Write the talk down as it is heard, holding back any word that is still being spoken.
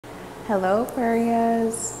Hello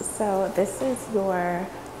Aquarius. So this is your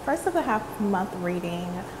first of the half month reading.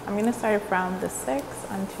 I'm going to start from the 6th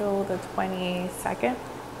until the 22nd.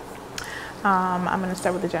 I'm going to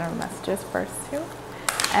start with the general messages first too.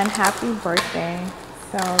 And happy birthday.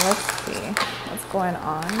 So let's see what's going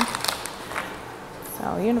on.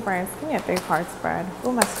 So universe, give me a 3-card spread.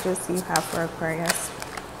 What messages do you have for Aquarius?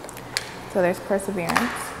 So there's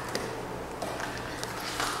perseverance.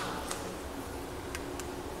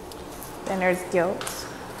 Then there's guilt.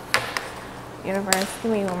 Universe,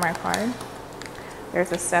 give me one more card.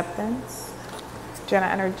 There's acceptance. Jenna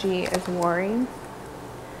energy is worry.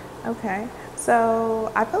 Okay,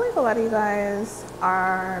 so I feel like a lot of you guys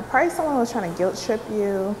are probably someone who's trying to guilt trip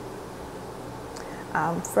you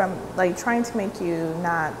from like trying to make you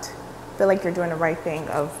not feel like you're doing the right thing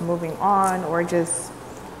of moving on, or just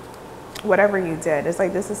whatever you did. It's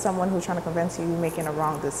like this is someone who's trying to convince you you're making a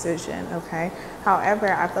wrong decision, okay?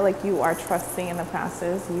 However, I feel like you are trusting in the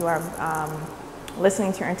process. You are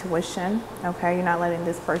listening to your intuition, okay? You're not letting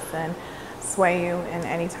this person sway you in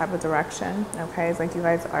any type of direction, okay? It's like you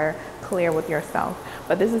guys are clear with yourself.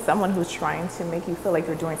 But this is someone who's trying to make you feel like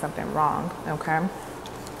you're doing something wrong, okay?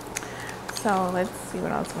 So let's see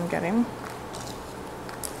what else I'm getting.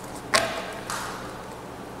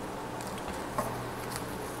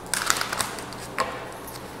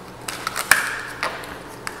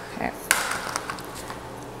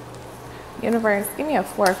 Universe, give me a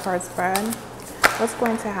 4-card spread. What's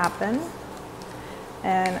going to happen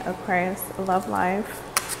in Aquarius love life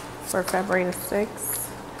for February the 6th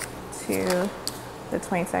to the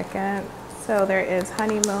 22nd? So there is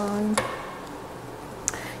honeymoon,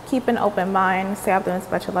 keep an open mind, stay optimistic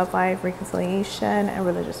about your love life, reconciliation, and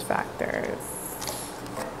religious factors.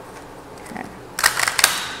 Okay.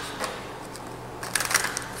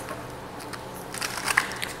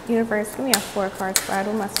 Universe, give me a 4-card spread.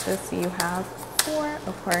 What messages do you have for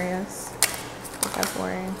Aquarius in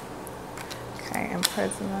February? Okay,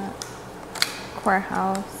 imprisonment,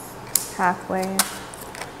 courthouse, pathway,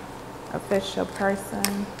 official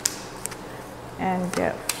person, and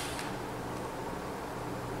gift.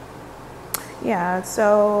 Yeah,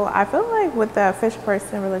 so I feel like with the official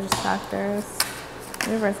person, religious factors,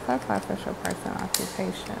 universe, clarify official person,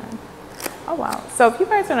 occupation. Oh wow. So if you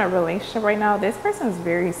guys are in a relationship right now, this person is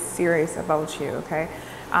very serious about you, okay?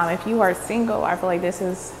 If you are single, I feel like this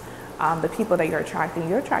is the people that you're attracting.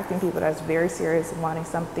 You're attracting people that's very serious, wanting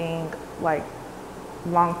something like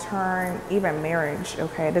long-term, even marriage,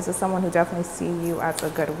 okay? This is someone who definitely see you as a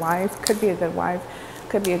good wife. Could be a good wife,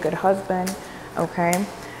 could be a good husband, okay?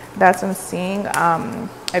 That's what I'm seeing.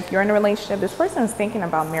 If you're in a relationship, this person is thinking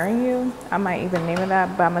about marrying you. I might even name it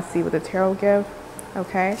that, but I'm gonna see what the tarot give.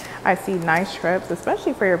 Okay, I see nice trips,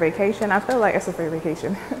 especially for your vacation. I feel like it's for your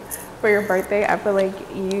vacation, for your birthday. I feel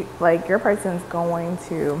like your person's going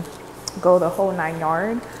to go the whole 9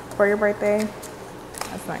 yards for your birthday.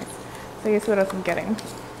 That's nice. So you see what else I'm getting.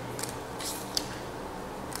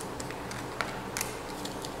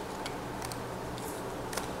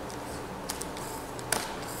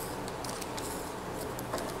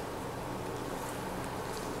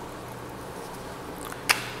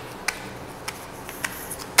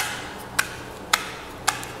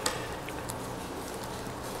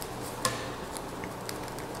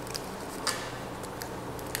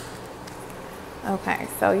 Okay,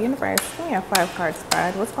 so universe, give me a 5-card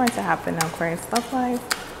spread. What's going to happen in Aquarius love life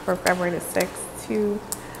for February the 6th to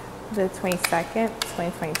the 22nd,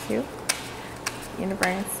 2022?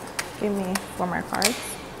 Universe, give me 4 more cards.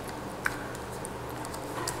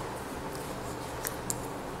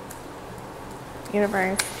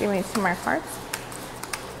 Universe, give me 2 more cards.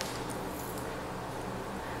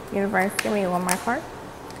 Universe, give me 1 more card.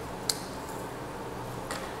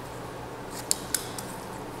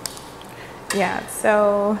 Yeah,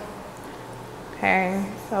 so, okay,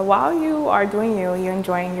 so while you are doing you're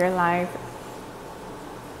enjoying your life,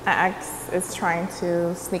 an ex is trying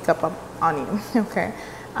to sneak up on you, okay?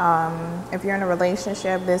 If you're in a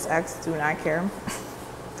relationship, this ex do not care.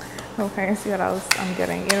 Okay, see what else I'm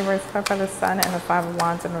getting. Universe, card for the Sun and the 5 of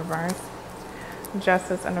Wands in reverse.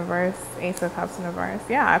 Justice in reverse, Ace of Cups in reverse.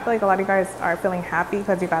 Yeah, I feel like a lot of you guys are feeling happy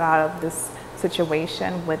because you got out of this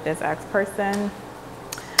situation with this ex-person.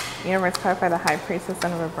 Universe, clarify the High Priestess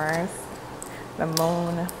in reverse, the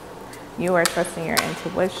Moon. You are trusting your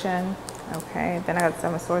intuition. Okay, then I got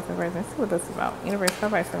 7 of Swords in reverse. Let's see what this is about. Universe,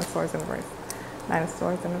 clarify 7 of Swords in reverse, 9 of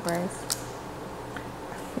Swords in reverse.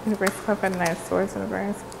 Universe, clarify the 9 of Swords in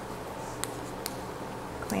reverse,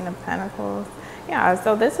 Queen of Pentacles. Yeah,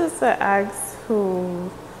 so this is the ex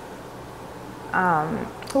who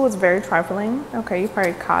was very trifling. Okay, you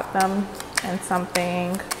probably caught them in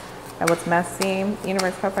something that was messy.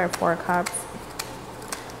 Universe clarify 4 of Cups,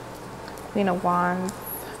 Queen of Wands,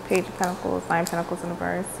 Page of Pentacles, 9 of Pentacles in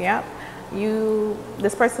reverse. Yep.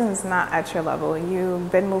 This person is not at your level.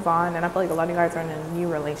 You've been moved on, and I feel like a lot of you guys are in a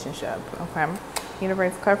new relationship. Okay.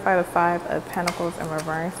 Universe clarify the 5 of Pentacles in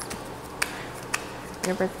reverse.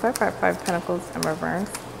 Universe clarify 5 of Pentacles in reverse.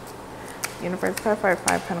 Universe clarify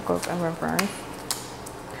 5 of Pentacles in reverse.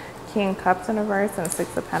 King of Cups in reverse and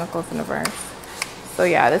 6 of Pentacles in reverse. So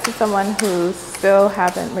yeah, this is someone who still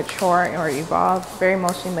haven't matured or evolved, very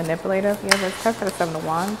emotionally manipulative. Universe clarify the 7 of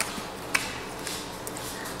Wands.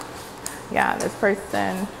 Yeah, this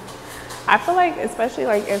person, I feel like, especially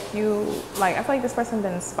like if you, like, I feel like this person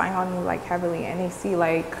been spying on you like heavily, and they see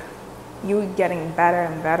like you getting better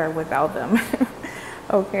and better without them.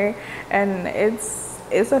 Okay, and it's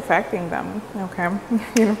affecting them. Okay.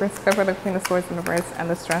 Universe cover the Queen of Swords in reverse and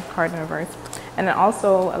the Strength card in reverse. And then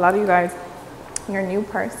also a lot of you guys, your new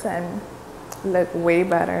person look way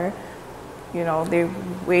better. You know, they're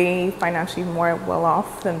way financially more well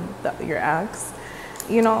off than your ex.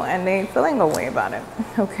 You know, and they feeling a way about it.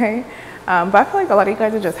 Okay. But I feel like a lot of you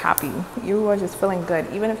guys are just happy. You are just feeling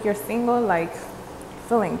good. Even if you're single, like,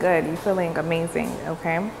 feeling good. You're feeling amazing.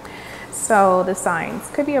 Okay. So the signs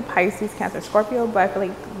could be a Pisces, Cancer, Scorpio, but I feel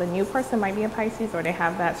like the new person might be a Pisces, or they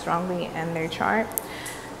have that strongly in their chart.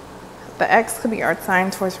 The X could be earth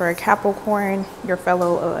sign, Taurus, for a Capricorn, your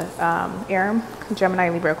fellow air, Gemini,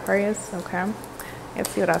 Libra, Aquarius. Okay. Let's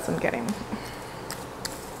see what else I'm getting.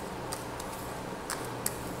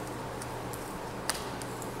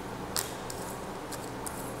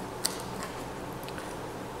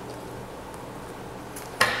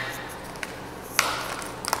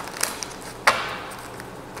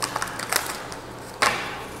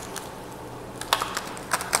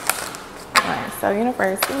 So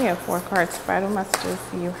universe, give me a 4-card spread. What messages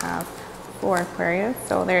do you have for Aquarius?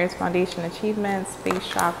 So there's foundation achievements, base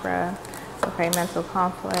chakra, okay, mental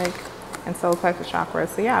conflict, and solar plexus chakra.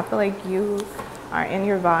 So yeah, I feel like you are in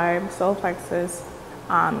your vibe. Solar plexus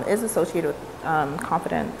is associated with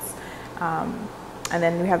confidence. And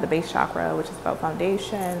then we have the base chakra, which is about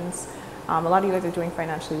foundations. A lot of you guys are doing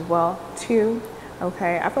financially well too.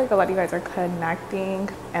 Okay, I feel like a lot of you guys are connecting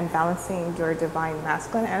and balancing your divine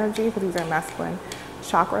masculine energy, because these are masculine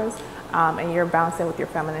chakras, and you're balancing with your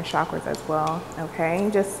feminine chakras as well. Okay,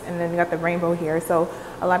 and then you got the rainbow here. So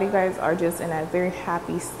a lot of you guys are just in a very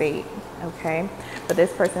happy state. Okay, but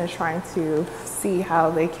this person is trying to see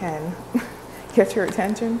how they can get your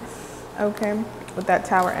attention. Okay, with that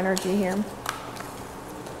Tower energy here.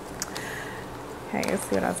 Okay, let's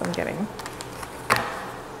see what else I'm getting.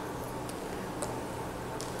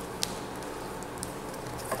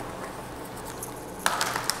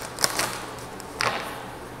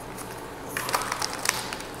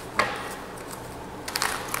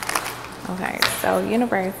 Okay, so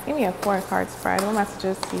universe, give me a 4-card spread. What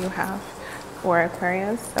messages do you have for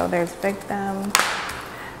Aquarius? So there's victim,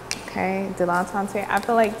 okay, dilettante. I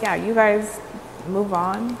feel like, yeah, you guys move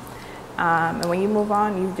on. And when you move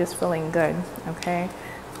on, you're just feeling good, okay?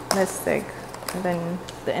 Mystic. And then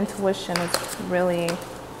the intuition is really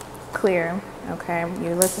clear, okay?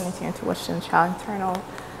 You're listening to your intuition. Child eternal,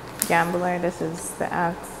 gambler. This is the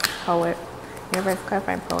X, poet. Universe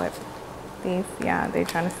clarifying poet. Thief, yeah, they're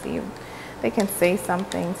trying to see you. They can say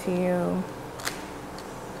something to you,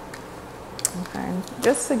 okay,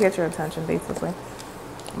 just to get your attention, basically.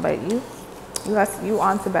 But you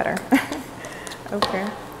on to better. Okay,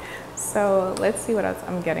 so let's see what else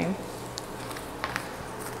I'm getting.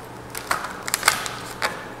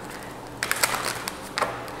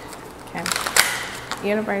 Okay,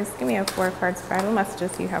 universe, give me a 4-card spread. What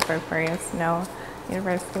messages do you have for Aquarius? No.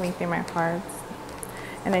 Universe, give me 3 of my cards.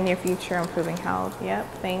 And in your future, improving health. Yep,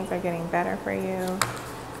 things are getting better for you.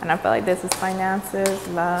 And I feel like this is finances,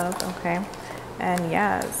 love, okay? And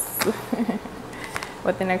yes,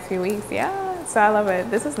 with the next few weeks, yeah. So I love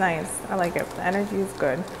it. This is nice. I like it. The energy is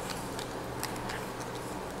good.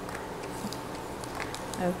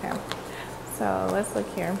 Okay, so let's look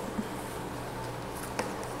here.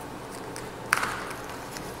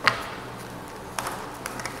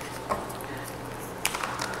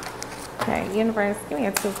 Okay, universe, give me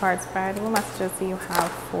a 2-card spread. What messages do you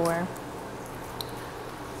have for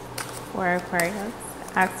Aquarius?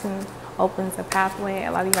 Action opens a pathway.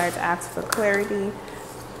 A lot of you guys ask for clarity,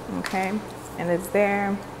 okay? And it's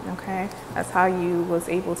there, okay? That's how you was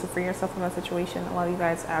able to free yourself from a situation. A lot of you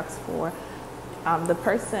guys ask for the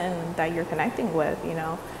person that you're connecting with, you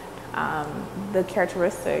know, the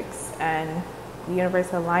characteristics, and the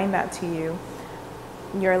universe align that to you.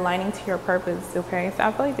 You're aligning to your purpose, okay? So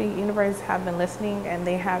I feel like the universe have been listening, and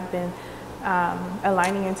they have been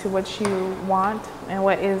aligning into what you want and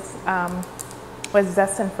what's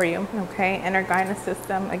destined for you, okay? Inner guidance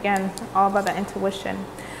system, again, all about the intuition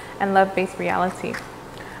and love-based reality.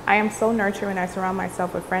 I am so nurtured when I surround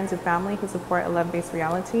myself with friends and family who support a love-based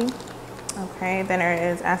reality. Okay, then there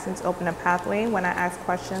is asking to open a pathway. When I ask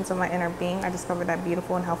questions of my inner being, I discover that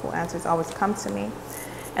beautiful and helpful answers always come to me.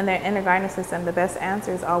 And their inner guidance system, the best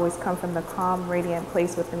answers always come from the calm, radiant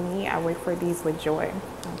place within me. I wait for these with joy.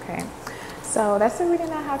 Okay, so that's the reading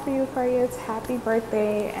I have for you, Aquarius. Happy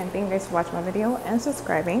birthday, and thank you guys for watching my video and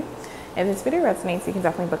subscribing. If this video resonates, you can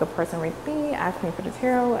definitely book a person with me at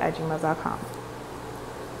queenfredatarot@gmail.com.